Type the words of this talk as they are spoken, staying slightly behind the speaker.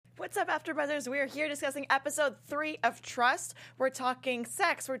What's up, AfterBuzzers? We're here discussing episode 3 of Trust. We're talking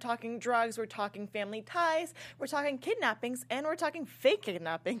sex, we're talking drugs, we're talking family ties, we're talking kidnappings, and we're talking fake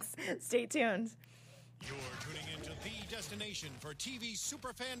kidnappings. Stay tuned. You're tuning into the destination for TV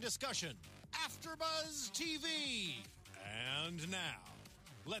superfan discussion, AfterBuzz TV. And now,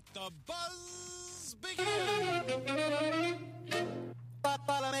 let the buzz begin.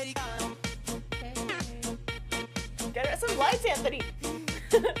 Get some lights, Anthony.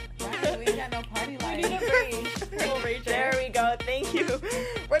 Right, we ain't got no party lights. We need a rage. There we go. Thank you.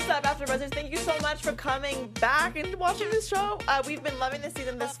 What's up, AfterBuzzers? Thank you so much for coming back and watching this show. We've been loving this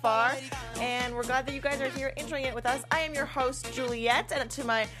season this far, and we're glad that you guys are here enjoying it with us. I am your host, Juliet, and to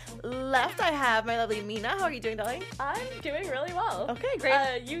my left, I have my lovely Mina. How are you doing, darling? I'm doing really well. Okay,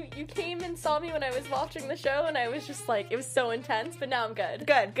 great. You came and saw me when I was watching the show, and I was just like, it was so intense, but now I'm good.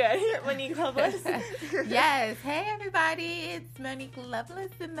 Good. Monique Loveless. Yes. Hey, everybody. It's Monique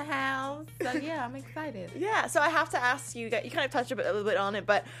Loveless in the house. So, yeah, I'm excited. Yeah, so I have to ask you, you kind of touched a little bit on it,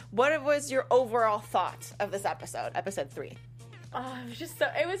 but what was your overall thought of this episode 3?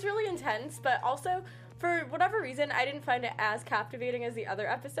 It was really intense, but also, for whatever reason, I didn't find it as captivating as the other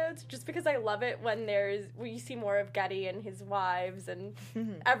episodes, just because I love it when you see more of Getty and his wives and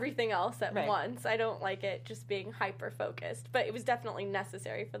everything else at once. I don't like it just being hyper-focused, but it was definitely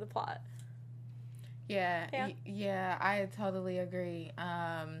necessary for the plot. Yeah, I totally agree.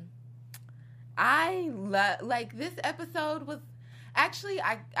 This episode was, actually,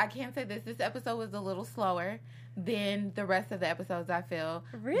 I can't say this episode was a little slower than the rest of the episodes, I feel.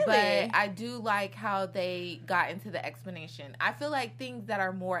 Really? But I do like how they got into the explanation. I feel like things that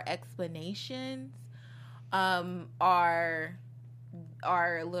are more explanations are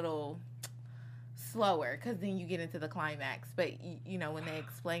a little slower, because then you get into the climax. But, when they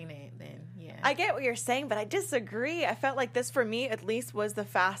explain it, then, yeah. I get what you're saying, but I disagree. I felt like this, for me, at least, was the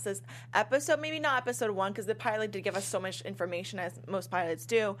fastest episode. Maybe not episode 1, because the pilot did give us so much information, as most pilots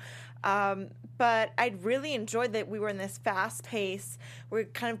do. But I really enjoyed that we were in this fast pace. We're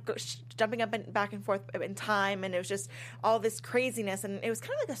kind of jumping up and back and forth in time, and it was just all this craziness. And it was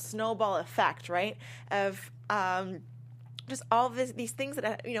kind of like a snowball effect, right, of just all of these things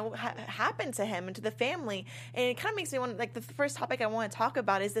that happened to him and to the family, and it kind of makes me want, like, the first topic I want to talk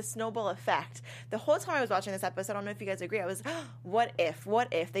about is the snowball effect. The whole time I was watching this episode, I don't know if you guys agree, I was, what if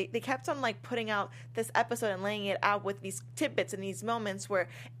they kept on, like, putting out this episode and laying it out with these tidbits and these moments where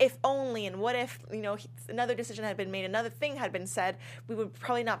if only, and what if another decision had been made, another thing had been said, we would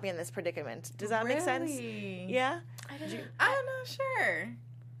probably not be in this predicament. Does that make sense? Yeah, I'm not sure.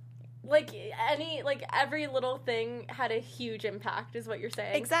 Every little thing had a huge impact, is what you're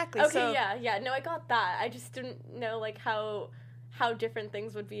saying. Exactly. Okay, yeah. No, I got that. I just didn't know, like, how different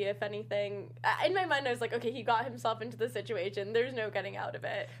things would be, if anything. In my mind, I was like, okay, he got himself into the situation. There's no getting out of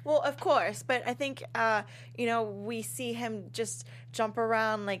it. Well, of course, but I think, we see him just jump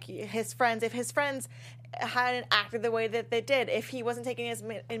around, like, his friends. If his friends hadn't acted the way that they did, if he wasn't taking as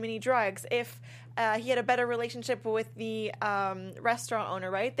many drugs, if he had a better relationship with the restaurant owner,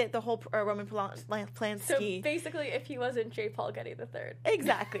 right? The whole Roman Polanski. So basically, if he wasn't J. Paul Getty III. If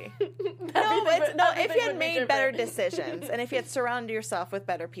you had made better decisions, and if you had surrounded yourself with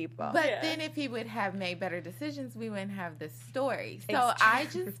better people. But then if he would have made better decisions, we wouldn't have this story. So I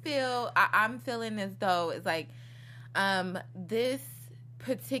just feel, I'm feeling as though it's like this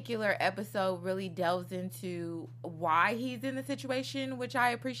particular episode really delves into why he's in the situation, which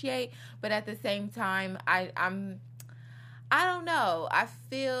I appreciate, but at the same time, I don't know. I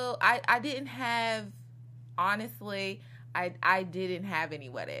feel I didn't have, honestly, I didn't have any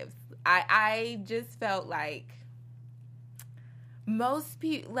what ifs. I just felt like most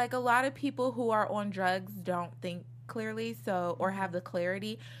people, like a lot of people who are on drugs, don't think clearly, or have the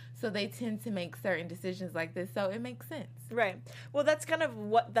clarity, so they tend to make certain decisions like this. So it makes sense. Right. Well, that's kind of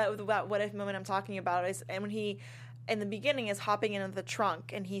what that what if moment I'm talking about is, and when he, in the beginning, is hopping into the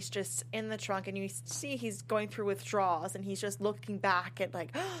trunk, and he's just in the trunk, and you see he's going through withdrawals, and he's just looking back at,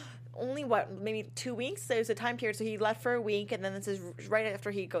 like, only maybe 2 weeks? There's a time period, so he left for a week, and then this is right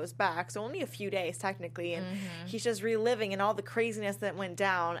after he goes back, so only a few days technically, and he's just reliving and all the craziness that went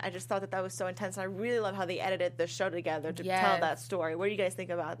down. I just thought that was so intense, and I really love how they edited the show together to tell that story. What do you guys think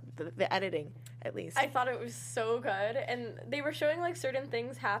about the editing, at least? I thought it was so good, and they were showing, like, certain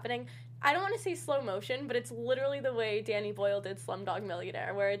things happening. I don't want to say slow motion, but it's literally the way Danny Boyle did Slumdog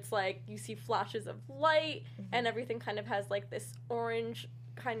Millionaire, where it's like you see flashes of light, and everything kind of has, like, this orange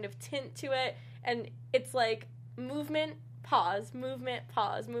kind of tint to it, and it's like movement pause, movement,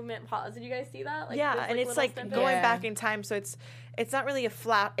 pause, movement, pause. Did you guys see that? Like, yeah, those, and it's little like snippets? going back in time, so it's not really a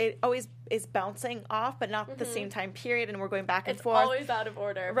flat. It always is bouncing off, but not the same time period, and we're going back and forth. It's always out of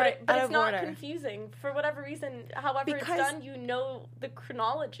order, right? But it's not confusing for whatever reason. However because, it's done, you know the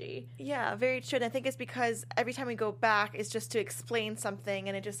chronology. Yeah, very true. And I think it's because every time we go back, it's just to explain something,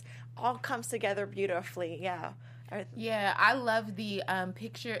 and it just all comes together beautifully. Yeah. Yeah, I love the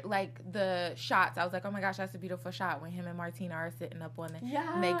picture, like the shots. I was like, oh my gosh, that's a beautiful shot when him and Martina are sitting up on the,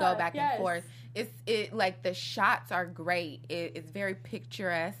 and they go back and forth. It like the shots are great. It's very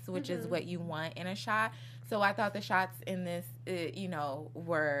picturesque, which is what you want in a shot. So I thought the shots in this,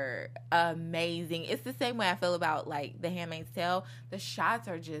 were amazing. It's the same way I feel about like The Handmaid's Tale. The shots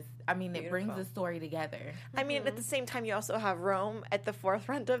are just, I mean, beautiful. It brings the story together. I mean, at the same time, you also have Rome at the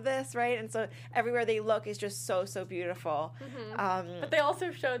forefront of this, right? And so everywhere they look is just so beautiful. But they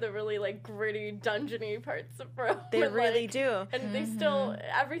also show the really like gritty, dungeony parts of Rome. They really do. And they still,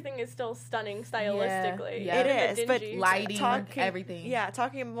 everything is still stunning stylistically. Yeah. It is, but lighting, everything. Yeah,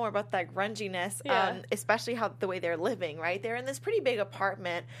 talking more about that grunginess, especially how the way they're living, right? They're in this pretty big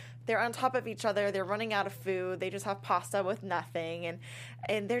apartment. They're on top of each other. They're running out of food. They just have pasta with nothing,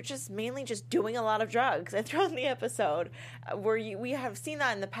 and they're just mainly just doing a lot of drugs. And throughout the episode, we have seen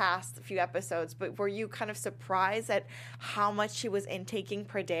that in the past few episodes, but were you kind of surprised at how much he was intaking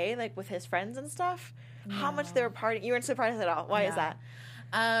per day, like with his friends and stuff? No. How much they were partying? You weren't surprised at all. Why is that?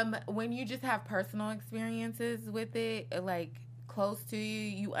 When you just have personal experiences with it, like close to you,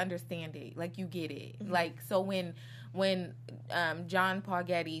 you understand it. Like you get it. Like so when John Paul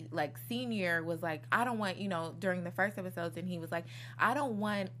Getty Sr was like, I don't want, during the first episodes, and he was like, I don't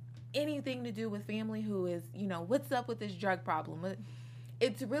want anything to do with family who is, what's up with this drug problem.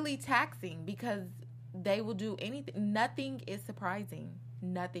 It's really taxing because they will do anything. Nothing is surprising.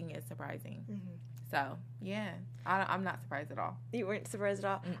 So, yeah, I'm not surprised at all. You weren't surprised at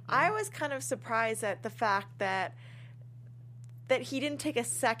all? Mm-mm. I was kind of surprised at the fact that he didn't take a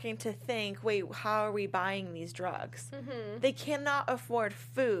second to think, wait, how are we buying these drugs? They cannot afford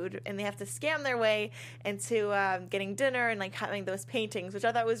food, and they have to scam their way into getting dinner and like having those paintings, which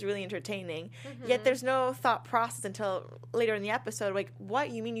I thought was really entertaining. Yet there's no thought process until later in the episode. Like,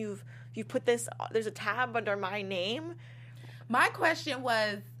 what? You mean you've put this, there's a tab under my name? My question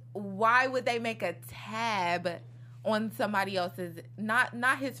was, why would they make a tab on somebody else's,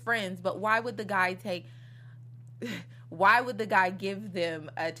 not his friends, but why would the guy give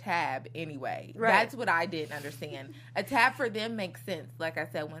them a tab anyway? Right. That's what I didn't understand. A tab for them makes sense. Like I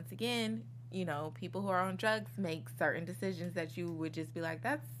said, once again, people who are on drugs make certain decisions that you would just be like,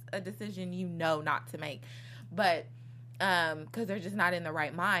 that's a decision not to make. But because they're just not in the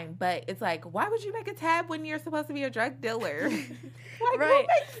right mind. But it's like, why would you make a tab when you're supposed to be a drug dealer? Like, right. Who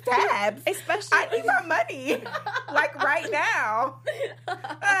makes tabs? Especially, I need my money, like right now. I'm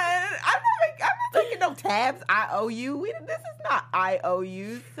not taking no tabs. I owe you. This is not I owe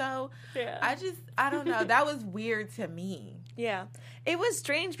you. So I don't know. That was weird to me. Yeah, it was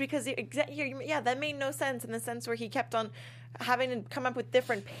strange because that made no sense in the sense where he kept on having to come up with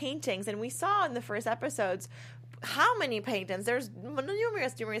different paintings, and we saw in the first episodes how many paintings. There's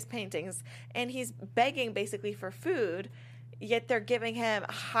numerous paintings, and he's begging basically for food, yet they're giving him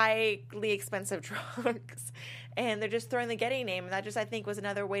highly expensive drugs, and they're just throwing the Getty name, and that just, I think, was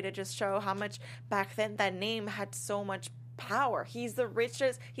another way to just show how much back then that name had so much power. He's the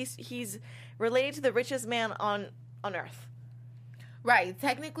richest. He's related to the richest man on earth. Right.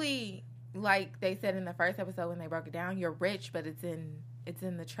 Technically, like they said in the first episode when they broke it down, you're rich, but it's in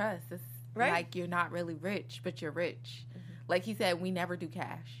the trust. It's right. Like you're not really rich, but you're rich. Like he said, we never do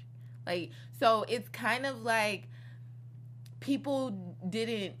cash. Like, so it's kind of like people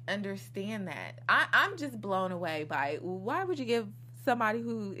didn't understand that. I'm just blown away by why would you give somebody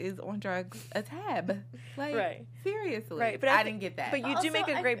who is on drugs a tab? Like, right. Seriously. Right. But I didn't get that. But you do make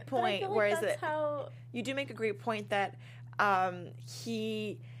a great point. You do make a great point that no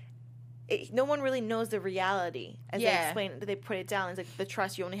one really knows the reality as they explain it. They put it down. It's like the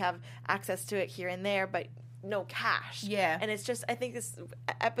trust, you only have access to it here and there, but no cash. Yeah. And it's just, I think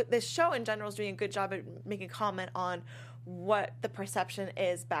this show in general is doing a good job at making comment on what the perception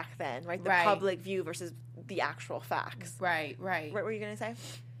is back then, right? The public view versus the actual facts. Right. What were you going to say?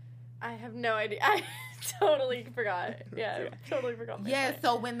 I have no idea. I totally forgot. Yeah, totally forgot. Yeah,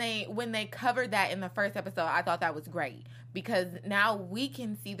 so when they covered that in the first episode, I thought that was great because now we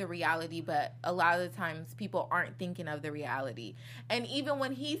can see the reality, but a lot of the times people aren't thinking of the reality. And even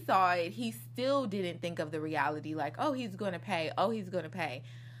when he saw it, he still didn't think of the reality. Like, oh, he's going to pay.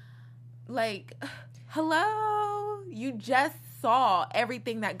 Like, hello, you just saw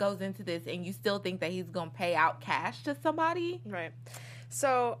everything that goes into this and you still think that he's going to pay out cash to somebody? Right.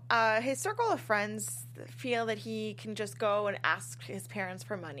 So his circle of friends feel that he can just go and ask his parents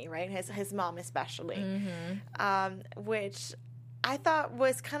for money, right? His mom especially, which I thought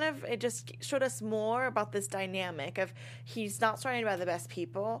was kind of, it just showed us more about this dynamic of he's not surrounded by the best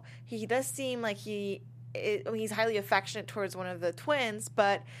people. He does seem like he's highly affectionate towards one of the twins,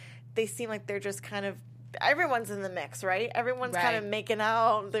 but they seem like they're just kind of, everyone's in the mix, right? Everyone's kind of making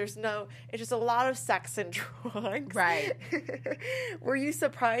out. It's just a lot of sex and drugs. Right. Were you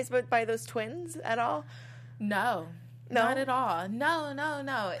surprised by those twins at all? No. Not at all.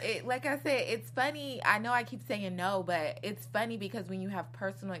 No. Like I said, it's funny. I know I keep saying no, but it's funny because when you have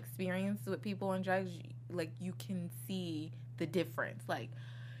personal experience with people on drugs, like, you can see the difference. Like,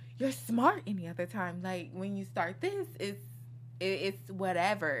 you're smart any other time. Like, when you start this, it's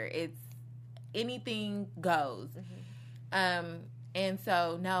whatever. It's anything goes. And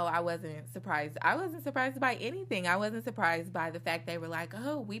so, no, I wasn't surprised. I wasn't surprised by anything. I wasn't surprised by the fact they were like,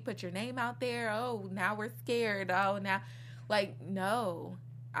 oh, we put your name out there. Oh, now we're scared. Oh, now. Like, no,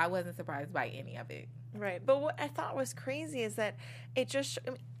 I wasn't surprised by any of it. Right. But what I thought was crazy is that it just,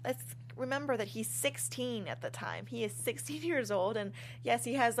 let's remember that he's 16 at the time. He is 16 years old. And yes,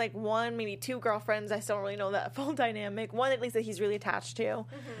 he has like one, maybe two girlfriends. I still don't really know that full dynamic. One, at least, that he's really attached to.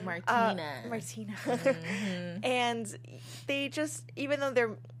 Martina. And they just, even though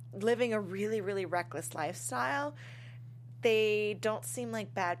they're living a really, really reckless lifestyle, they don't seem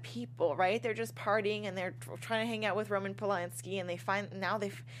like bad people, right? They're just partying and they're trying to hang out with Roman Polanski,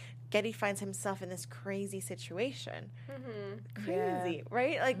 and Getty finds himself in this crazy situation. Crazy,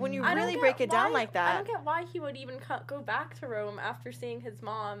 right? Like, when you really break it down like that. I don't get why he would even go back to Rome after seeing his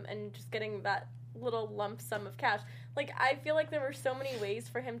mom and just getting that little lump sum of cash. Like, I feel like there were so many ways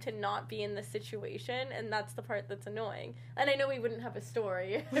for him to not be in this situation, and that's the part that's annoying. And I know we wouldn't have a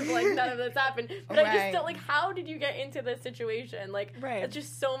story if, like, none of this happened, but I just don't, like, how did you get into this situation? Like, it's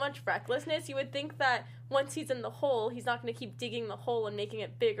just so much recklessness. You would think that once he's in the hole, he's not going to keep digging the hole and making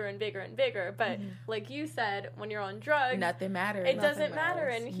it bigger and bigger and bigger. But like you said, when you're on drugs, nothing matters. It doesn't matter.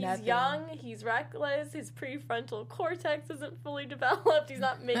 And he's young, he's reckless, his prefrontal cortex isn't fully developed, he's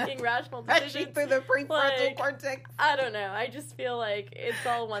not making rational decisions. Through the prefrontal cortex. I don't know. I just feel like it's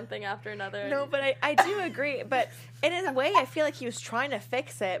all one thing after another. No, but I do agree. But in a way, I feel like he was trying to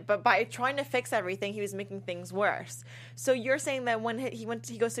fix it, but by trying to fix everything, he was making things worse. So you're saying that when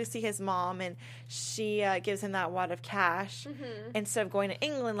he goes to see his mom and she gives him that wad of cash, instead of going to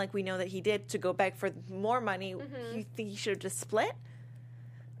England like we know that he did to go beg for more money, you think he should have just split?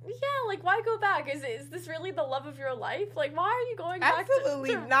 Yeah, like, why go back? Is this really the love of your life? Like, why are you going back to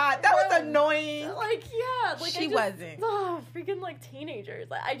Absolutely not. That was annoying. Like, yeah. Like, she wasn't. Oh, freaking, like, teenagers.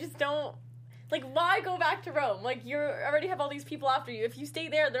 Like, I just don't... Like, why go back to Rome? Like, you already have all these people after you. If you stay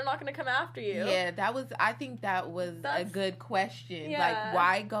there, they're not going to come after you. Yeah, I think that was a good question. Yeah. Like,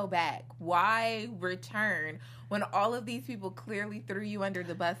 why go back? Why return when all of these people clearly threw you under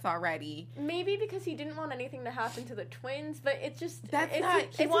the bus already? Maybe because he didn't want anything to happen to the twins, but it's just...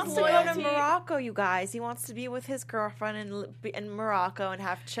 He wants to go to Morocco, you guys. He wants to be with his girlfriend in Morocco and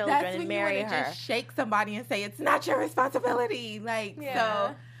have children and marry her. That's when you want to just shake somebody and say, it's not your responsibility. Like,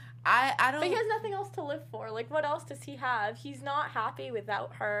 so... I don't... But he has nothing else to live for. Like, what else does he have? He's not happy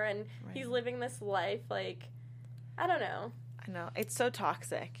without her, and he's living this life. Like, I don't know. I know. It's so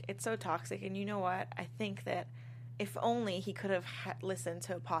toxic. It's so toxic. And you know what? I think that if only he could have listened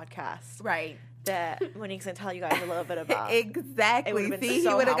to a podcast. Right. That Monique's going to tell you guys a little bit about. Exactly. See,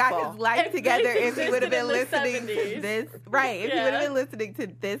 he would have got his life together if he would have been listening to this. Right. If he would have been listening to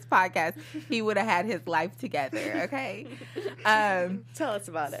this podcast, he would have had his life together. Okay. Tell us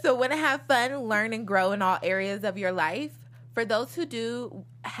about it. So want to have fun, learn, and grow in all areas of your life? For those who do,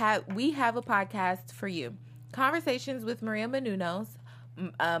 we have a podcast for you. Conversations with Maria Menounos.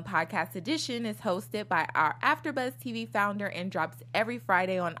 Podcast edition is hosted by our AfterBuzz TV founder and drops every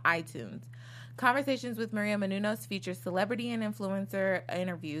Friday on iTunes. Conversations with Maria Menounos features celebrity and influencer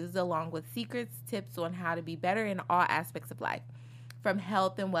interviews along with secrets, tips on how to be better in all aspects of life, from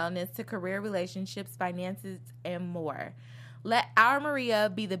health and wellness to career, relationships, finances, and more. Let our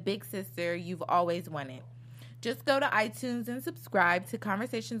Maria be the big sister you've always wanted. Just go to iTunes and subscribe to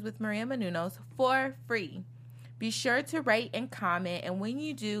Conversations with Maria Menounos for free. Be sure to rate and comment, and when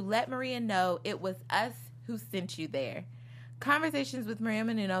you do, let Maria know it was us who sent you there. Conversations with Maria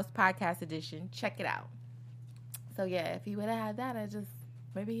Menounos podcast edition. Check it out. So, yeah, if he would have had that,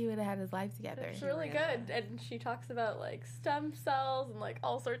 maybe he would have had his life together. It's really good. And she talks about, like, stem cells and, like,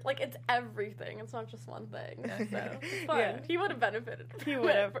 all sorts. Like, it's everything. It's not just one thing. So it's fun. Yeah. He would have benefited. He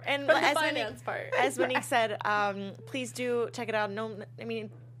would have. And from the finance part. As Monique said, please do check it out.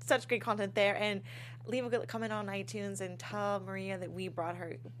 Such great content there. And leave a good comment on iTunes and tell Maria that we brought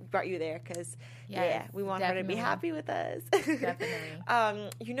you there because, we want her to be happy with us. Definitely.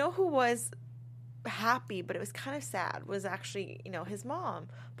 You know who was happy, but it was kind of sad, was actually, his mom,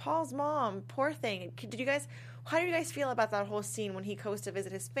 Paul's mom. Poor thing. How do you guys feel about that whole scene when he goes to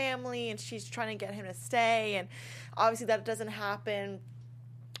visit his family and she's trying to get him to stay, and obviously that doesn't happen?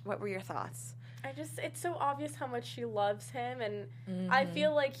 What were your thoughts? It's so obvious how much she loves him, and I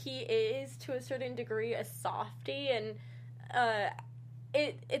feel like he is, to a certain degree, a softie, and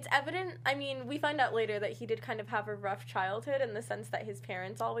it's evident. I mean, we find out later that he did kind of have a rough childhood in the sense that his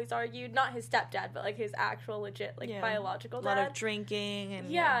parents always argued. Not his stepdad, but, like, his actual legit, like, biological dad. A lot of drinking.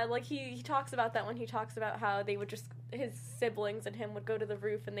 And like, he talks about that when he talks about how they would just, his siblings and him would go to the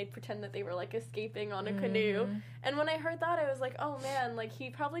roof and they'd pretend that they were, like, escaping on a canoe. And when I heard that, I was like, oh, man, like, he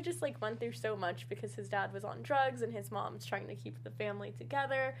probably just, like, went through so much because his dad was on drugs and his mom's trying to keep the family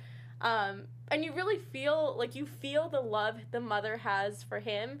together. And you really feel the love the mother has for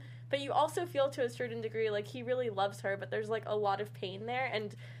him, but you also feel to a certain degree like he really loves her, but there's, like, a lot of pain there,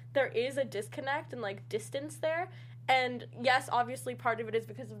 and there is a disconnect and, like, distance there. And yes, obviously part of it is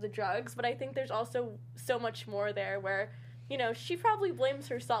because of the drugs, but I think there's also so much more there where, she probably blames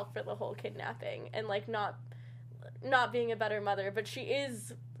herself for the whole kidnapping and, like, not being a better mother, but she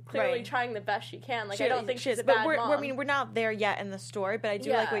is clearly trying the best she can. Like, I don't think she's a bad mom. We're not there yet in the story, but I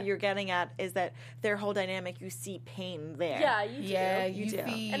do like what you're getting at is that their whole dynamic, you see pain there. Yeah, you do. Yeah, you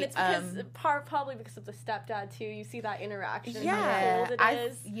see. And it's because, probably because of the stepdad, too. You see that interaction. Yeah. How cold it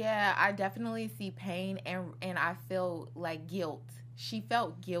is. Yeah, I definitely see pain, and I feel, like, guilt. She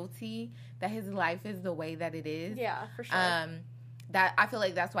felt guilty that his life is the way that it is. Yeah, for sure. That I feel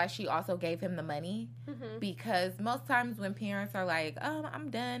like that's why she also gave him the money, because most times when parents are like, I'm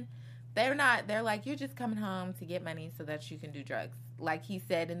done, they're not. They're like, you're just coming home to get money so that you can do drugs. Like he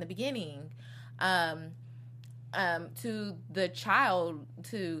said in the beginning, to the child,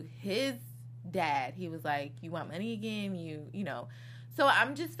 to his dad, he was like, you want money again? You know. So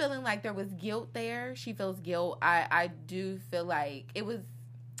I'm just feeling like there was guilt there. She feels guilt. I do feel like it was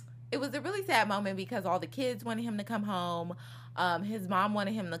a really sad moment because all the kids wanted him to come home. His mom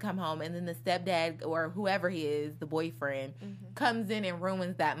wanted him to come home, and then the stepdad or whoever he is, the boyfriend, comes in and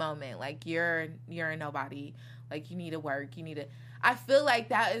ruins that moment. Like, you're a nobody. Like, you need to work. I feel like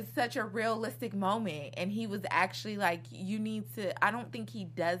that is such a realistic moment, and he was actually like, you need to. I don't think he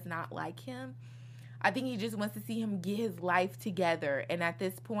does not like him. I think he just wants to see him get his life together, and at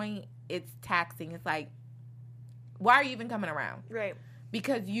this point, it's taxing. It's like, why are you even coming around? Right.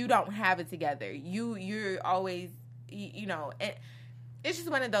 Because you don't have it together. You're always. It's just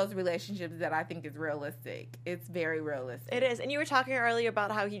one of those relationships that I think is realistic. It's very realistic. It is. And you were talking earlier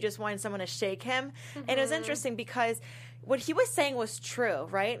about how he just wanted someone to shake him. And it was interesting because what he was saying was true,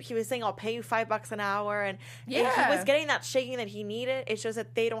 right? He was saying, I'll pay you $5 an hour. And he was getting that shaking that he needed. It's just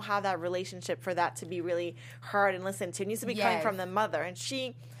that they don't have that relationship for that to be really heard and listened to. It needs to be coming from the mother. And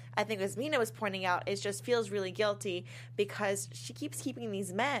she, I think as Mina was pointing out, it just feels really guilty because she keeps keeping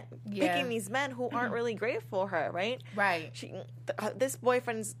these men, picking these men who aren't really great for her, right? Right. This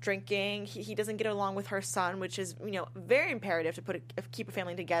boyfriend's drinking. He doesn't get along with her son, which is, very imperative to keep a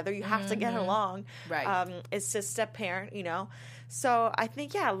family together. You have to get along. Right. It's just step parent, So I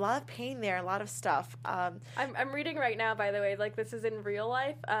think, a lot of pain there, a lot of stuff. I'm reading right now, by the way, like this is in real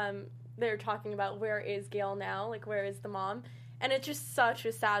life. They're talking about where is Gail now, like where is the mom? And it's just such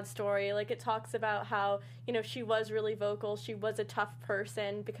a sad story. Like, it talks about how, she was really vocal. She was a tough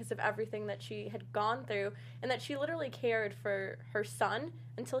person because of everything that she had gone through. And that she literally cared for her son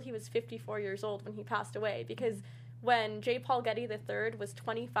until he was 54 years old when he passed away. Because when John Paul Getty III was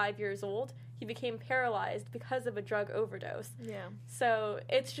 25 years old, he became paralyzed because of a drug overdose. Yeah. So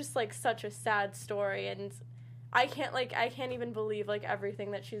it's just, like, such a sad story. And I can't even believe, like,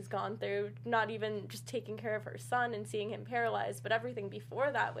 everything that she's gone through, not even just taking care of her son and seeing him paralyzed, but everything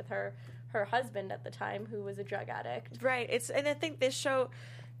before that with her husband at the time, who was a drug addict. Right. And I think this show,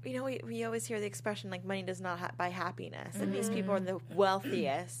 we always hear the expression, like, money does not buy happiness. And these people are the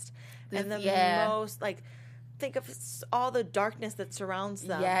wealthiest and the most, like, think of all the darkness that surrounds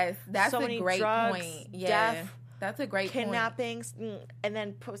them. Yes, that's so a many great drugs, point. Yeah. Death, that's a great kidnappings, and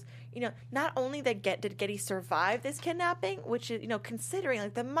then not only did Getty survive this kidnapping, which is, considering,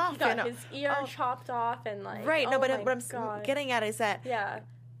 like, the mafia. He got his ear chopped off and, like, right. No, but what I'm getting at is that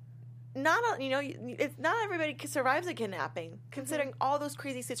it's not everybody survives a kidnapping. Considering all those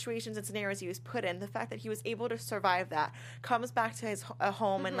crazy situations and scenarios he was put in, the fact that he was able to survive that, comes back to his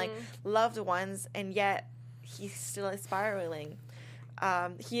home and like loved ones, and yet he still is spiraling.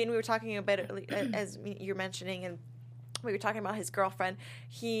 We were talking a bit as you're mentioning, and we were talking about his girlfriend.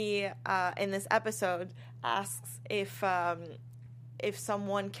 He in this episode asks if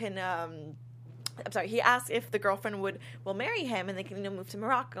someone can. He asked if the girlfriend will marry him and they can move to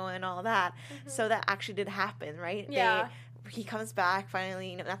Morocco and all that. So that actually did happen, right? Yeah. He comes back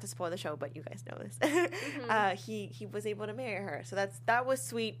finally. Not to spoil the show, but you guys know this. He was able to marry her, so that was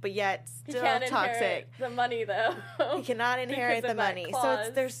sweet, but yet still toxic. The money, though. He cannot inherit the money.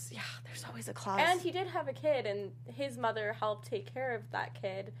 So there's always a clause. And he did have a kid, and his mother helped take care of that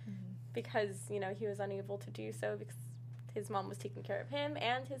kid because he was unable to do so because his mom was taking care of him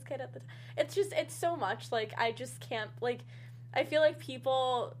and his kid at the time. It's so much. Like, I just can't, like, I feel like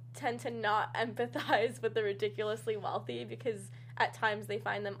people tend to not empathize with the ridiculously wealthy because at times they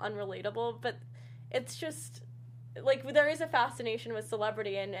find them unrelatable, but it's just, like, there is a fascination with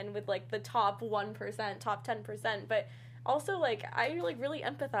celebrity and with, like, the top 1%, top 10%, but also, like, I, like, really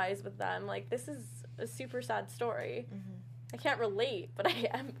empathize with them. Like, this is a super sad story. I can't relate, but I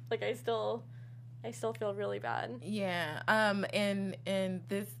am, like, I still feel really bad. Yeah. In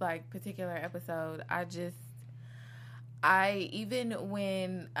this like particular episode, I even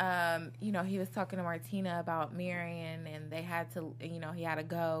when he was talking to Martina about marrying, and they had to, he had to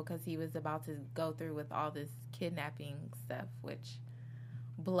go because he was about to go through with all this kidnapping stuff, which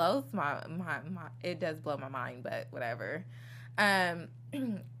blows my it does blow my mind, but whatever.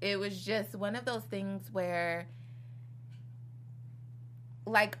 It was just one of those things where,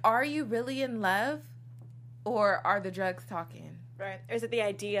 like, are you really in love, or are the drugs talking? Right. Or is it the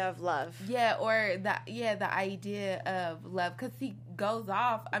idea of love? Yeah, or the idea of love. Because he goes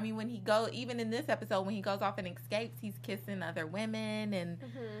off. I mean, even in this episode, when he goes off and escapes, he's kissing other women and,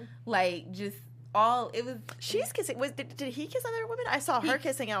 like, just she's kissing. Did he kiss other women? I saw her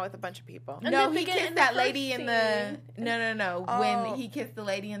kissing out with a bunch of people. No, he kissed that lady in the no. Oh. When he kissed the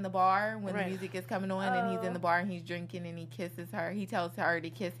lady in the bar, when the music is coming on and he's in the bar and he's drinking and he kisses her, he tells her to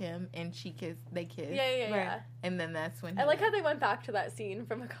kiss him and they kiss. Yeah. And then that's when I like how they went back to that scene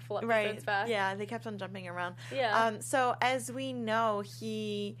from a couple episodes back. Yeah, they kept on jumping around. Yeah. So as we know,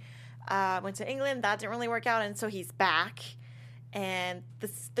 he went to England. That didn't really work out, and so he's back, and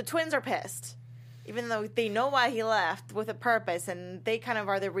the twins are pissed. Even though they know why he left with a purpose, and they kind of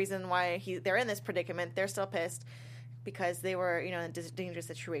are the reason why they're in this predicament, they're still pissed because they were, in a dangerous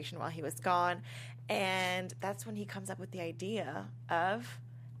situation while he was gone. And that's when he comes up with the idea of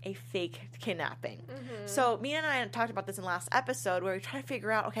a fake kidnapping. So Mina and I talked about this in the last episode where we try to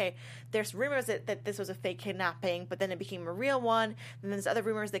figure out, okay, there's rumors that this was a fake kidnapping, but then it became a real one. And there's other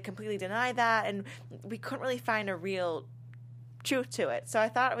rumors that completely deny that. And we couldn't really find a real truth to it. So I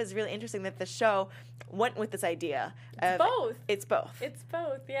thought it was really interesting that the show went with this idea. It's both.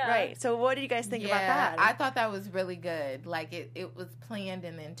 Yeah. Right. So what do you guys think about that? I thought that was really good. Like, it was planned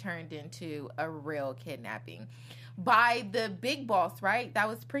and then turned into a real kidnapping by the big boss, right? That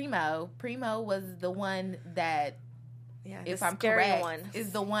was Primo. Primo was the one that, if I'm correct, is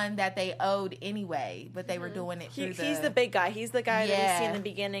the one that they owed anyway, but they were doing it through he's the big guy. He's the guy that we see in the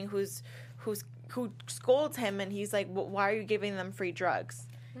beginning who scolds him, and he's like, why are you giving them free drugs?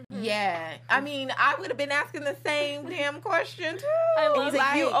 Yeah. I mean, I would have been asking the same damn question, too. He's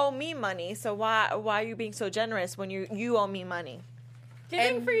like, you owe me money, so why are you being so generous when you owe me money?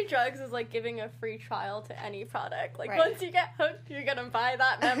 Giving free drugs is like giving a free trial to any product. Like, once you get hooked, you're going to buy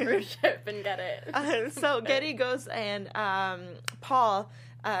that membership and get it. So Getty goes, and Paul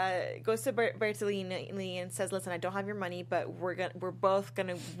goes to Bertolini and says, listen, I don't have your money, but we're both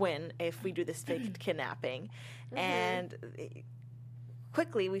gonna win if we do this fake kidnapping. And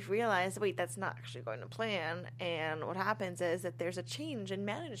quickly we realize, wait, that's not actually going to plan. And what happens is that there's a change in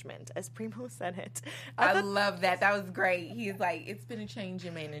management, as Primo said it. I love that. That was great. He's like, it's been a change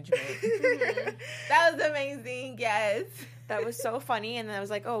in management. That was amazing. Yes. That was so funny. And then I was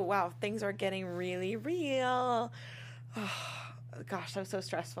like, oh, wow, things are getting really real. Gosh, that was so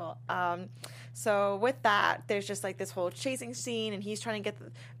stressful. So with that, there's just like this whole chasing scene, and he's trying to get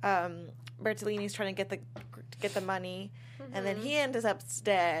Bertolini's trying to get the money, and then he ends up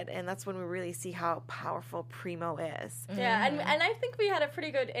dead, and that's when we really see how powerful Primo is. Yeah, and I think we had a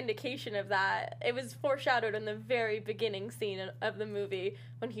pretty good indication of that. It was foreshadowed in the very beginning scene of the movie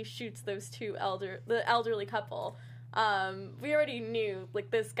when he shoots those the elderly couple. We already knew, like,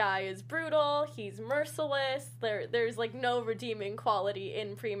 this guy is brutal, he's merciless, there's, like, no redeeming quality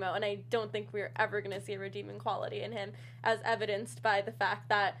in Primo, and I don't think we're ever going to see a redeeming quality in him, as evidenced by the fact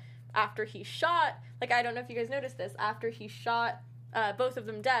that after he shot, like, I don't know if you guys noticed this, after he shot both of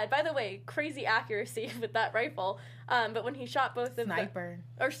them dead. By the way, crazy accuracy with that rifle. But when he shot both of them...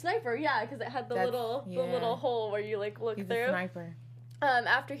 Sniper, yeah, because it had the little hole where you, like, look He's through. A sniper.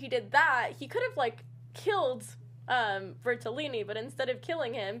 After he did that, he could have, like, killed Bertolini, but instead of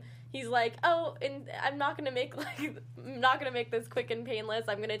killing him, he's like, oh, and I'm not gonna make this quick and painless.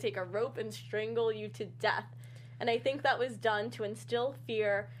 I'm gonna take a rope and strangle you to death. And I think that was done to instill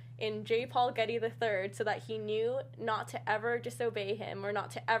fear in J. Paul Getty III, so that he knew not to ever disobey him or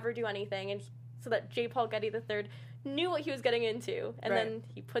not to ever do anything, and so that J. Paul Getty III knew what he was getting into, and then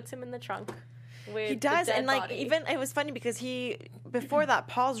he puts him in the trunk. He does, and like body. even it was funny because before that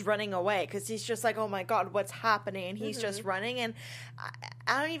Paul's running away because he's just like, oh my god, what's happening, and he's just running, and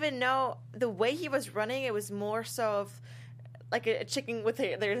I don't even know the way he was running. It was more so of like a chicken with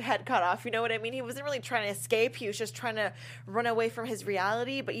their head cut off, you know what I mean? He wasn't really trying to escape. He was just trying to run away from his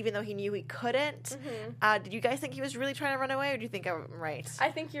reality, but even though he knew he couldn't. Did you guys think he was really trying to run away, or do you think I'm right?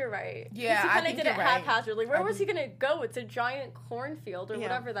 I think you're right. Yeah, he I kind of think did you're it right. haphazardly. Where was he going to go? It's a giant cornfield or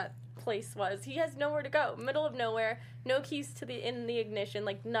whatever that place was. He has nowhere to go. Middle of nowhere, no keys to in the ignition,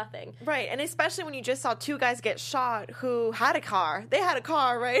 like nothing. Right, and especially when you just saw two guys get shot who had a car. They had a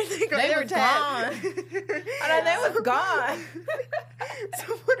car, right? They were gone. And they was gone.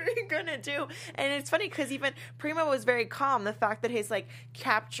 So what are you gonna do? And it's funny because even Primo was very calm. The fact that his like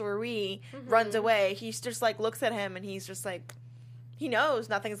capturee runs away, he just like looks at him and he's just like, he knows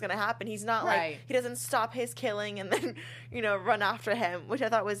nothing's going to happen. He's not like, he doesn't stop his killing and then, run after him, which I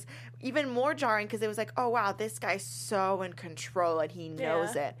thought was even more jarring because it was like, oh, wow, this guy's so in control and he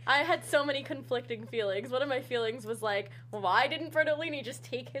knows it. I had so many conflicting feelings. One of my feelings was like, well, why didn't Bertolini just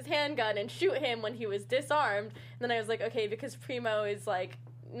take his handgun and shoot him when he was disarmed? And then I was like, okay, because Primo is like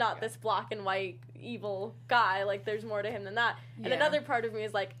not this black and white evil guy, like there's more to him than that. And another part of me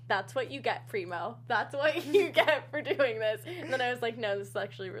is like, that's what you get, Primo. That's what you get for doing this. And then I was like, no, this is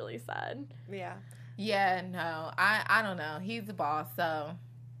actually really sad. Yeah, no, I don't know. He's the boss, so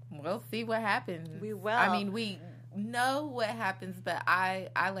we'll see what happens. We will. I mean, we know what happens, but I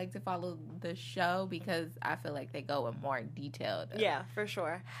like to follow the show because I feel like they go in more detail. Yeah, for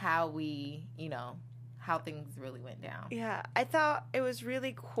sure. How we, how things really went down. Yeah, I thought it was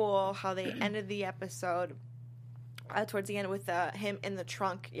really cool how they ended the episode towards the end with him in the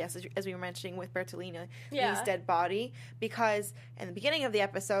trunk, yes, as we were mentioning with Bertolini's dead body, because in the beginning of the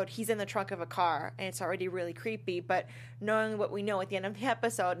episode, he's in the trunk of a car, and it's already really creepy, but knowing what we know at the end of the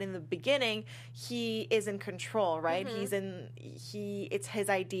episode, in the beginning, he is in control, right? It's his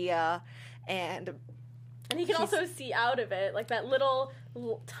idea, and he can also see out of it, like that little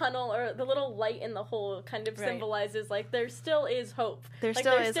tunnel or the little light in the hole kind of symbolizes like there still is hope. There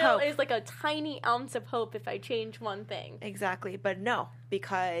still is like a tiny ounce of hope if I change one thing. Exactly, but no,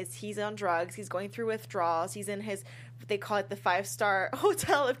 because he's on drugs, he's going through withdrawals, he's in his, they call it the 5-star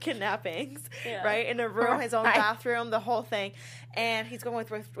hotel of kidnappings, right? In a room, his own bathroom, the whole thing, and he's going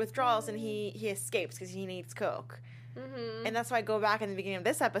with withdrawals, and he escapes because he needs coke. And that's why I go back in the beginning of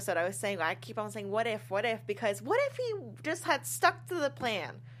this episode. I keep on saying, what if? Because what if he just had stuck to the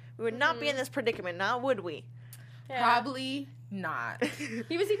plan? We would not be in this predicament, now would we? Yeah. Probably not.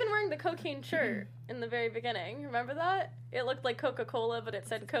 He was even wearing the cocaine shirt in the very beginning. Remember that? It looked like Coca-Cola, but it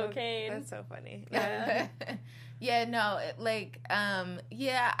said cocaine. That's so funny. Yeah.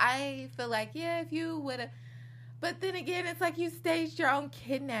 I feel like, if you would have... But then again, it's like you staged your own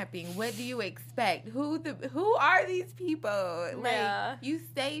kidnapping. What do you expect? Who are these people? Like, you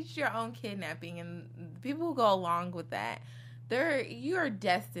staged your own kidnapping, and people who go along with that, you are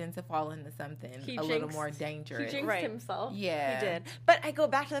destined to fall into something little more dangerous. He jinxed himself. Yeah. He did. But I go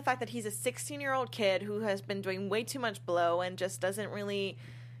back to the fact that he's a 16-year-old kid who has been doing way too much blow and just doesn't really...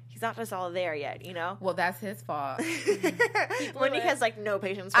 He's not just all there yet, Well, that's his fault. Monique has, no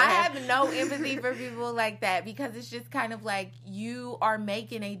patience for him. I have no empathy for people like that because it's just kind of like you are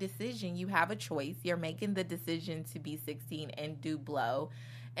making a decision. You have a choice. You're making the decision to be 16 and do blow.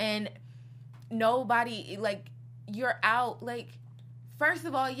 And nobody, you're out, first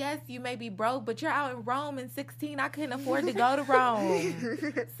of all, yes, you may be broke, but you're out in Rome in 16. I couldn't afford to go to Rome.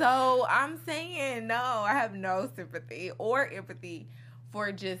 So I'm saying, no, I have no sympathy or empathy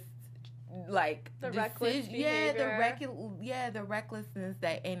for just the reckless behavior. The recklessness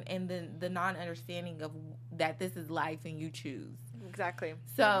that and the non-understanding of that this is life and you choose. Exactly.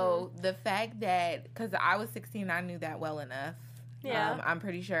 So the fact that, because I was 16, I knew that well enough. Yeah. I'm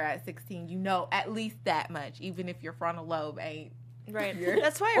pretty sure at 16 you know at least that much, even if your frontal lobe ain't. Right.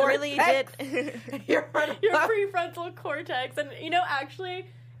 That's why I really did. Your prefrontal cortex, and actually.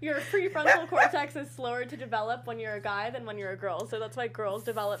 your prefrontal cortex is slower to develop when you're a guy than when you're a girl. So that's why girls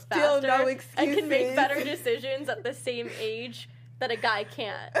develop faster no and can make better decisions at the same age that a guy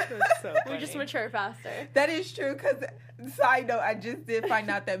can't. That's so funny. We just mature faster. That is true, because, side note, I just did find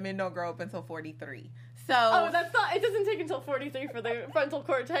out that men don't grow up until 43. So, that's not. It doesn't take until 43 for the frontal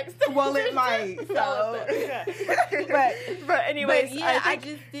cortex. Well, it might. So, but anyways, but yeah, I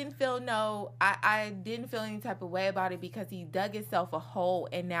just didn't feel I didn't feel any type of way about it, because he dug himself a hole,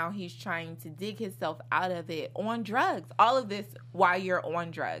 and now he's trying to dig himself out of it on drugs. All of this while you're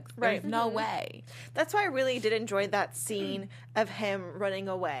on drugs. Right. There's no way. That's why I really did enjoy that scene of him running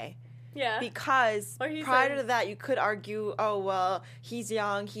away. Yeah. Because prior to that, you could argue, oh, well, he's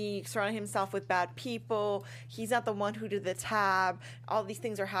young. He surrounded himself with bad people. He's not the one who did the tab. All these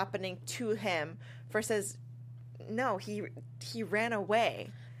things are happening to him. Versus, no, he ran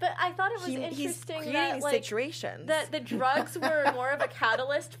away. But I thought it was interesting that, like, situations. That the drugs were more of a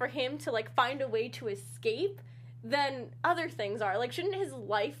catalyst for him to, like, find a way to escape than other things are. Like, shouldn't his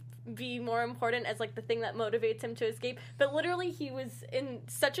life be more important as, like, the thing that motivates him to escape? But literally he was in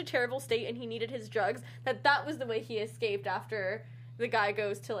such a terrible state and he needed his drugs that was the way he escaped after the guy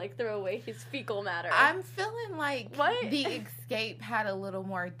goes to, like, throw away his fecal matter. I'm feeling like the escape had a little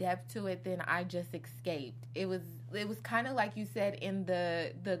more depth to it than I just escaped. It was kind of like you said in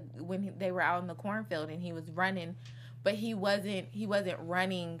the when they were out in the cornfield and he was running, but he wasn't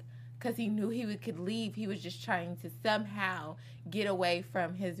running because he knew he could leave. He was just trying to somehow get away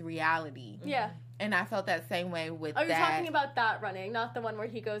from his reality. Yeah. And I felt that same way with that. Are you talking about that running, not the one where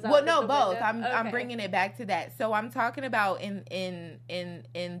he goes out? Well, no, both. Window? I'm bringing it back to that. So I'm talking about in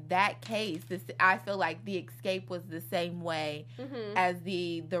that case, I feel like the escape was the same way as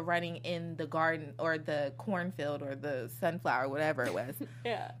the running in the garden or the cornfield or the sunflower, whatever it was.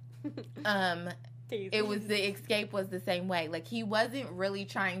 Yeah. It was the escape was the same way. Like, he wasn't really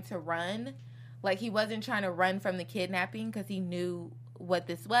trying to run. Like, he wasn't trying to run from the kidnapping because he knew what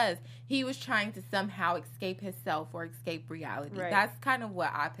this was. He was trying to somehow escape himself or escape reality. Right. That's kind of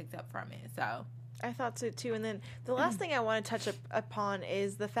what I picked up from it. So I thought so too. And then the last thing I want to touch upon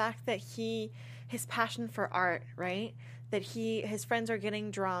is the fact that his passion for art, right? That his friends are getting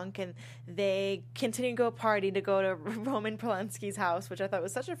drunk and they continue to go party to go to Roman Polanski's house, which I thought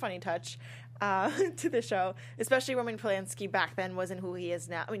was such a funny touch to the show. Especially Roman Polanski back then wasn't who he is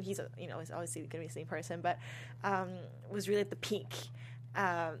now. I mean, he's he's obviously going to be the same person, but was really at the peak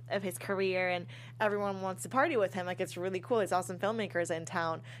of his career, and everyone wants to party with him. Like, it's really cool. There's awesome filmmakers in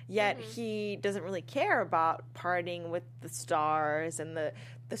town, yet he doesn't really care about partying with the stars and the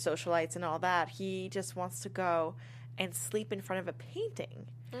socialites and all that. He just wants to go and sleep in front of a painting.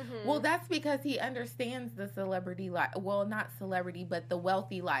 Mm-hmm. Well, that's because he understands the celebrity life. Well, not celebrity, but the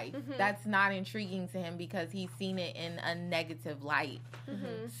wealthy life. Mm-hmm. That's not intriguing to him because he's seen it in a negative light.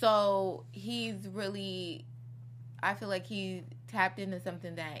 Mm-hmm. So he's really, I feel like he tapped into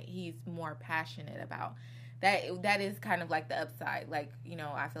something that he's more passionate about. That is kind of like the upside. Like,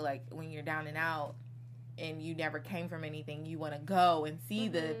 I feel like when you're down and out and you never came from anything, you want to go and see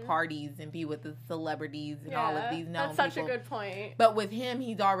the parties and be with the celebrities and all of these known people. That's such a good point. But with him,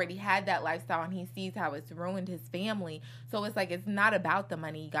 he's already had that lifestyle and he sees how it's ruined his family. So it's like, it's not about the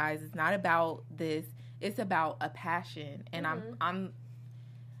money, guys. It's not about this. It's about a passion. And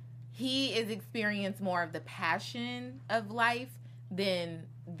he is experienced more of the passion of life than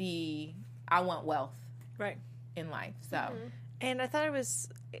I want wealth in life. So, and I thought it was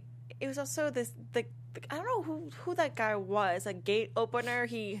also I don't know who that guy was, a gate opener.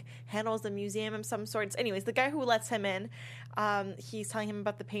 He handles the museum of some sorts. Anyways, the guy who lets him in, he's telling him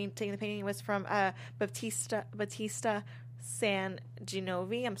about the painting. The painting was from Battista San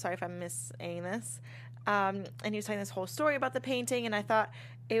Genovi. I'm sorry if I'm missaying this. And he was telling this whole story about the painting, and I thought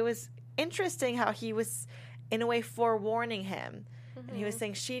it was interesting how he was, in a way, forewarning him. And he was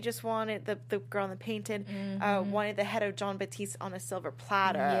saying she just wanted, the girl in the painting, wanted the head of John Baptiste on a silver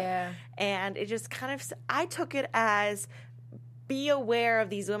platter. Yeah. And it just kind of, I took it as, be aware of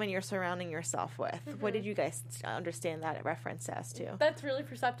these women you're surrounding yourself with. What did you guys understand that reference as to? That's really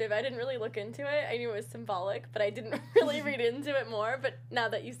perceptive. I didn't really look into it. I knew it was symbolic, but I didn't really read into it more. But now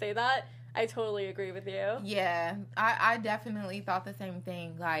that you say that, I totally agree with you. Yeah, I definitely thought the same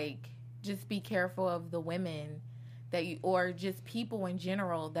thing. Like, just be careful of the women that or just people in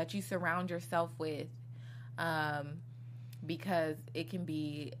general that you surround yourself with. because it can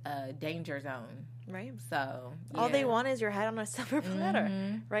be a danger zone. Right. So all they want is your head on a silver platter,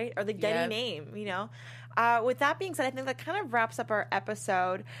 right? Or the Getty name, you know. With that being said, I think that kind of wraps up our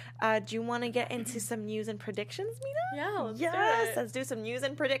episode. Do you want to get into some news and predictions, Mina? Yeah, let's do it. Let's do some news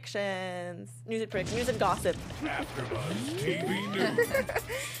and predictions. News and gossip. AfterBuzz TV News.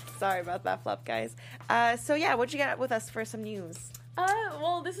 Sorry about that, flop guys. So yeah, what'd you get with us for some news?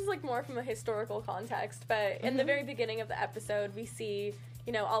 Well, this is like more from a historical context, but in the very beginning of the episode, we see,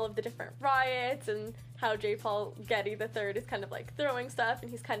 you know, all of the different riots and how John Paul Getty III is kind of like throwing stuff and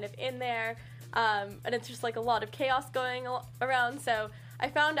he's kind of in there. And it's just like a lot of chaos going around. So I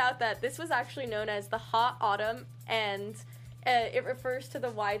found out that this was actually known as the Hot Autumn, and it refers to the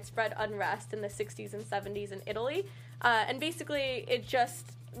widespread unrest in the 60s and 70s in Italy. And basically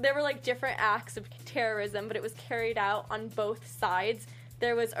there were like different acts of terrorism, but it was carried out on both sides.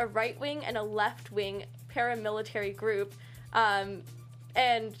 There was a right-wing and a left-wing paramilitary group. And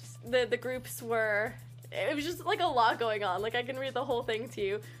the groups it was just like a lot going on. Like I can read the whole thing to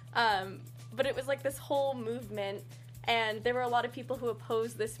you. But it was like this whole movement, and there were a lot of people who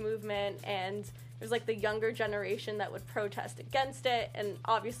opposed this movement, and it was like the younger generation that would protest against it, and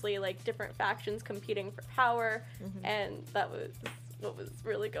obviously like different factions competing for power, and that was what was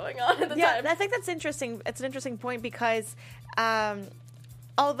really going on at the time. Yeah, I think that's interesting. It's an interesting point because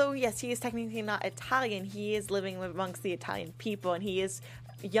although, yes, he is technically not Italian, he is living amongst the Italian people, and he is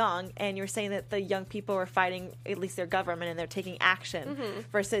young, and you're saying that the young people are fighting at least their government and they're taking action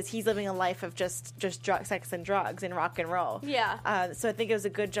versus he's living a life of just sex and drugs and rock and roll. Yeah. So I think it was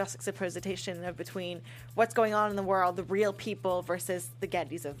a good juxtaposition of between what's going on in the world, the real people versus the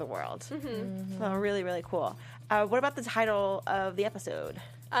Gettys of the world. So really, really cool. What about the title of the episode?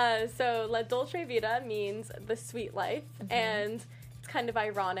 So La Dolce Vita means the sweet life, and it's kind of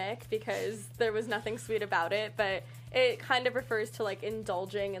ironic because there was nothing sweet about it, but it kind of refers to like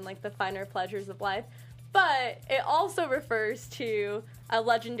indulging in like the finer pleasures of life. But it also refers to a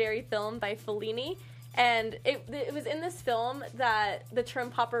legendary film by Fellini, and it was in this film that the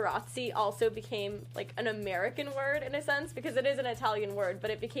term paparazzi also became like an American word in a sense, because it is an Italian word,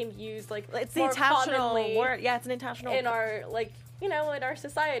 but it became used like It's the more intentional commonly word. Yeah, it's an intentional in our like, you know, in our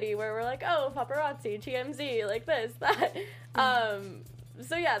society where we're like, oh, paparazzi, TMZ, like this, that.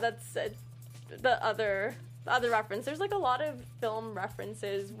 So yeah, that's the other reference. There's like a lot of film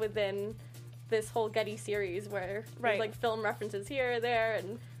references within this whole Getty series where there's like film references here, there,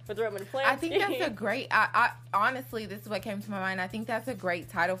 and with Roman Polanski. I think that's a great, I honestly, this is what came to my mind. I think that's a great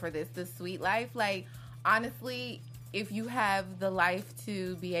title for this, The Sweet Life. Like, honestly, if you have the life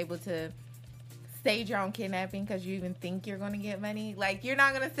to be able to stage your own kidnapping because you even think you're going to get money, like, you're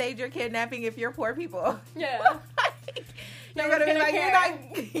not going to stage your kidnapping if you're poor people. Yeah. You're going to be like,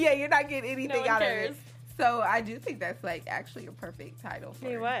 you're not getting anything out of it. So I do think that's like actually a perfect title for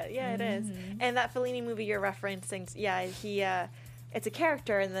it. What? Yeah, it is. And that Fellini movie you're referencing, yeah, he it's a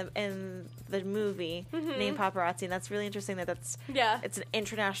character in the movie named Paparazzi, and that's really interesting it's an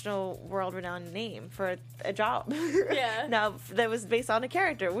international world-renowned name for a job. Yeah. Now that was based on a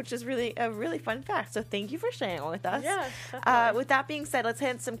character, which is really a really fun fact. So thank you for sharing it with us. Yeah. Definitely. With that being said, let's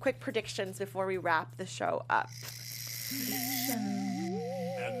hit some quick predictions before we wrap the show up.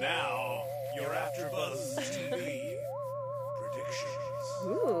 And now, your AfterBuzz TV predictions.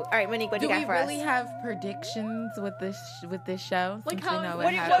 Ooh. All right, Monique, what do you got for us? Do we really have predictions with this show? Like, since how we know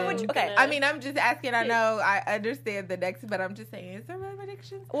what happens? would you Okay, I mean, I'm just asking. I know I understand the next, but I'm just saying, is there really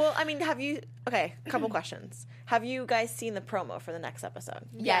predictions? Well, I mean, a couple questions. Have you guys seen the promo for the next episode?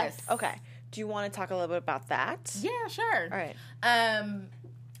 Yes. Okay. Do you want to talk a little bit about that? Yeah, sure. All right.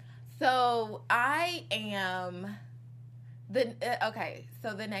 So I am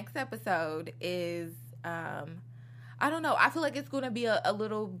so the next episode is I don't know. I feel like it's going to be a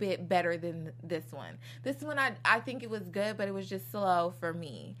little bit better than this one. This one, I think it was good, but it was just slow for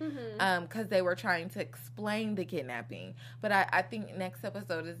me because they were trying to explain the kidnapping. But I think next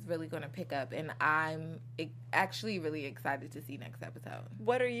episode is really going to pick up, and I'm actually really excited to see next episode.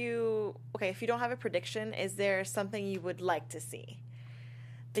 What are you... Okay, if you don't have a prediction, is there something you would like to see?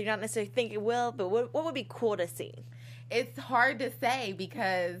 Do you not necessarily think it will, but what would be cool to see? It's hard to say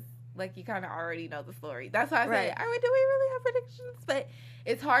because... like, you kind of already know the story. That's why I say, do we really have predictions? But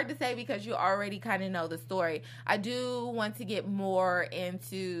it's hard to say because you already kind of know the story. I do want to get more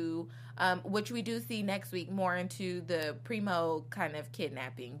into, which we do see next week, more into the Primo kind of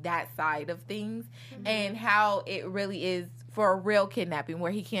kidnapping, that side of things, and how it really is for a real kidnapping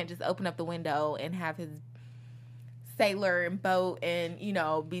where he can't just open up the window and have his sailor and boat and, you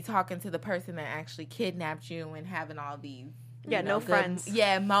know, be talking to the person that actually kidnapped you and having all these friends.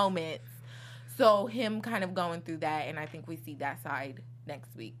 Yeah, moments. So him kind of going through that, and I think we see that side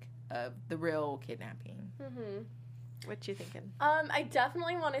next week of the real kidnapping. Mm-hmm. What you thinking? I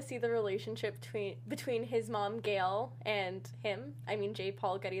definitely want to see the relationship between his mom, Gail, and him. I mean, J.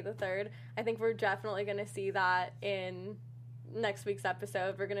 Paul Getty III. I think we're definitely going to see that in next week's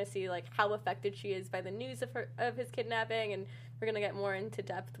episode. We're going to see, like, how affected she is by the news of his kidnapping, and we're going to get more into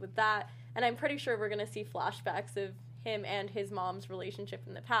depth with that. And I'm pretty sure we're going to see flashbacks of him and his mom's relationship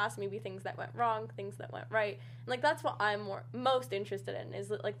in the past, maybe things that went wrong, things that went right. And, like, that's what I'm most interested in,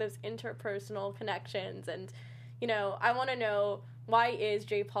 is, like, those interpersonal connections. And, you know, I want to know, why is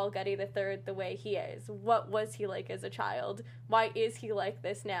J. Paul Getty III the way he is? What was he like as a child? Why is he like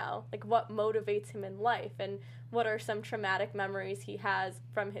this now? Like, what motivates him in life? And what are some traumatic memories he has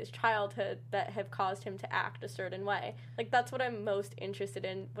from his childhood that have caused him to act a certain way? Like, that's what I'm most interested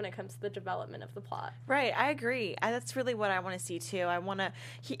in when it comes to the development of the plot. Right, I agree. That's really what I want to see, too. I want to...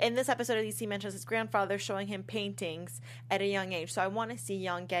 in this episode, at least, he mentions his grandfather showing him paintings at a young age. So I want to see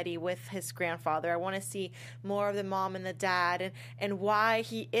young Getty with his grandfather. I want to see more of the mom and the dad, and why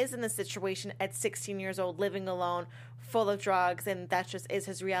he is in this situation at 16 years old, living alone, full of drugs, and that just is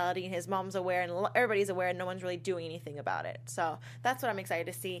his reality, and his mom's aware, and everybody's aware, and no one's really doing anything about it. So that's what I'm excited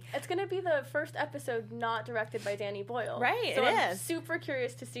to see. It's going to be the first episode not directed by Danny Boyle. Right, so I'm super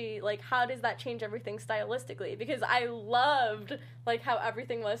curious to see, like, how does that change everything stylistically? Because I loved, like, how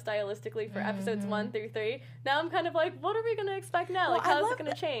everything was stylistically for episodes 1 through 3. Now I'm kind of like, what are we going to expect now? Like, how is it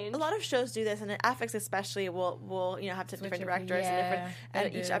going to change? A lot of shows do this, and FX especially will have different directors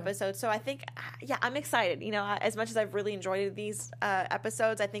and each episode. So I think, I'm excited. You know, as much as I've really enjoyed these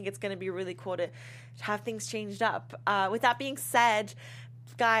episodes, I think it's going to be really cool to have things changed up. With that being said,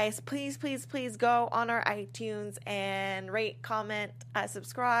 guys, please go on our iTunes and rate, comment,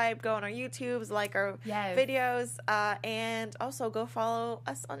 subscribe. Go on our YouTubes, like our videos, and also go follow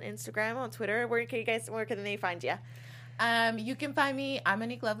us on Instagram, on Twitter. Where can they find you? You can find me, I'm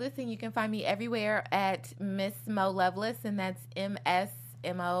Monique Loveless, and you can find me everywhere at Miss Mo Loveless, and that's MSMOLOVELESS.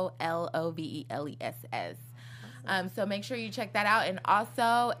 So make sure you check that out. And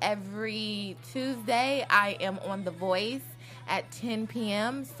also, every Tuesday, I am on The Voice at 10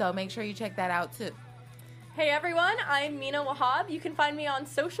 p.m., so make sure you check that out, too. Hey, everyone. I'm Mina Wahab. You can find me on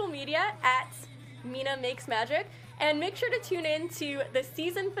social media at Mina Makes Magic. And make sure to tune in to the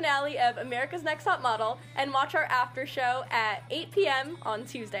season finale of America's Next Top Model and watch our after show at 8 p.m. on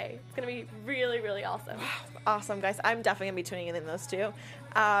Tuesday. It's going to be really, really awesome. Awesome, guys. I'm definitely going to be tuning in those two.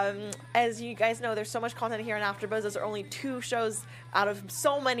 As you guys know, there's so much content here on AfterBuzz. Those are only 2 shows out of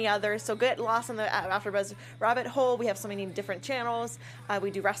so many others. So get lost in the AfterBuzz rabbit hole. We have so many different channels.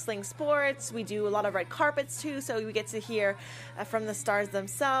 We do wrestling, sports. We do a lot of red carpets, too. So we get to hear from the stars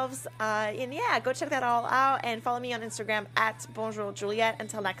themselves. And go check that all out. And follow me on Instagram at Bonjour Juliet.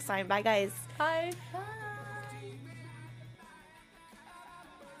 Until next time. Bye, guys. Bye.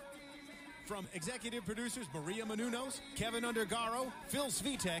 From executive producers Maria Menounos, Kevin Undergaro, Phil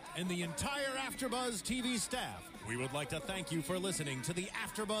Svitek, and the entire AfterBuzz TV staff, we would like to thank you for listening to the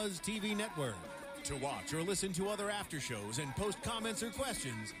AfterBuzz TV network. To watch or listen to other after shows and post comments or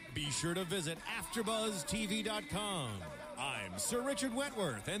questions, be sure to visit AfterBuzzTV.com. I'm Sir Richard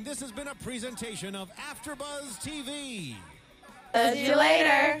Wentworth, and this has been a presentation of AfterBuzz TV. See you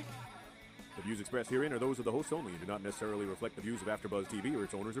later. The views expressed herein are those of the hosts only and do not necessarily reflect the views of AfterBuzz TV or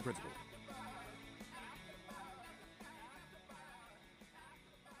its owners or principals.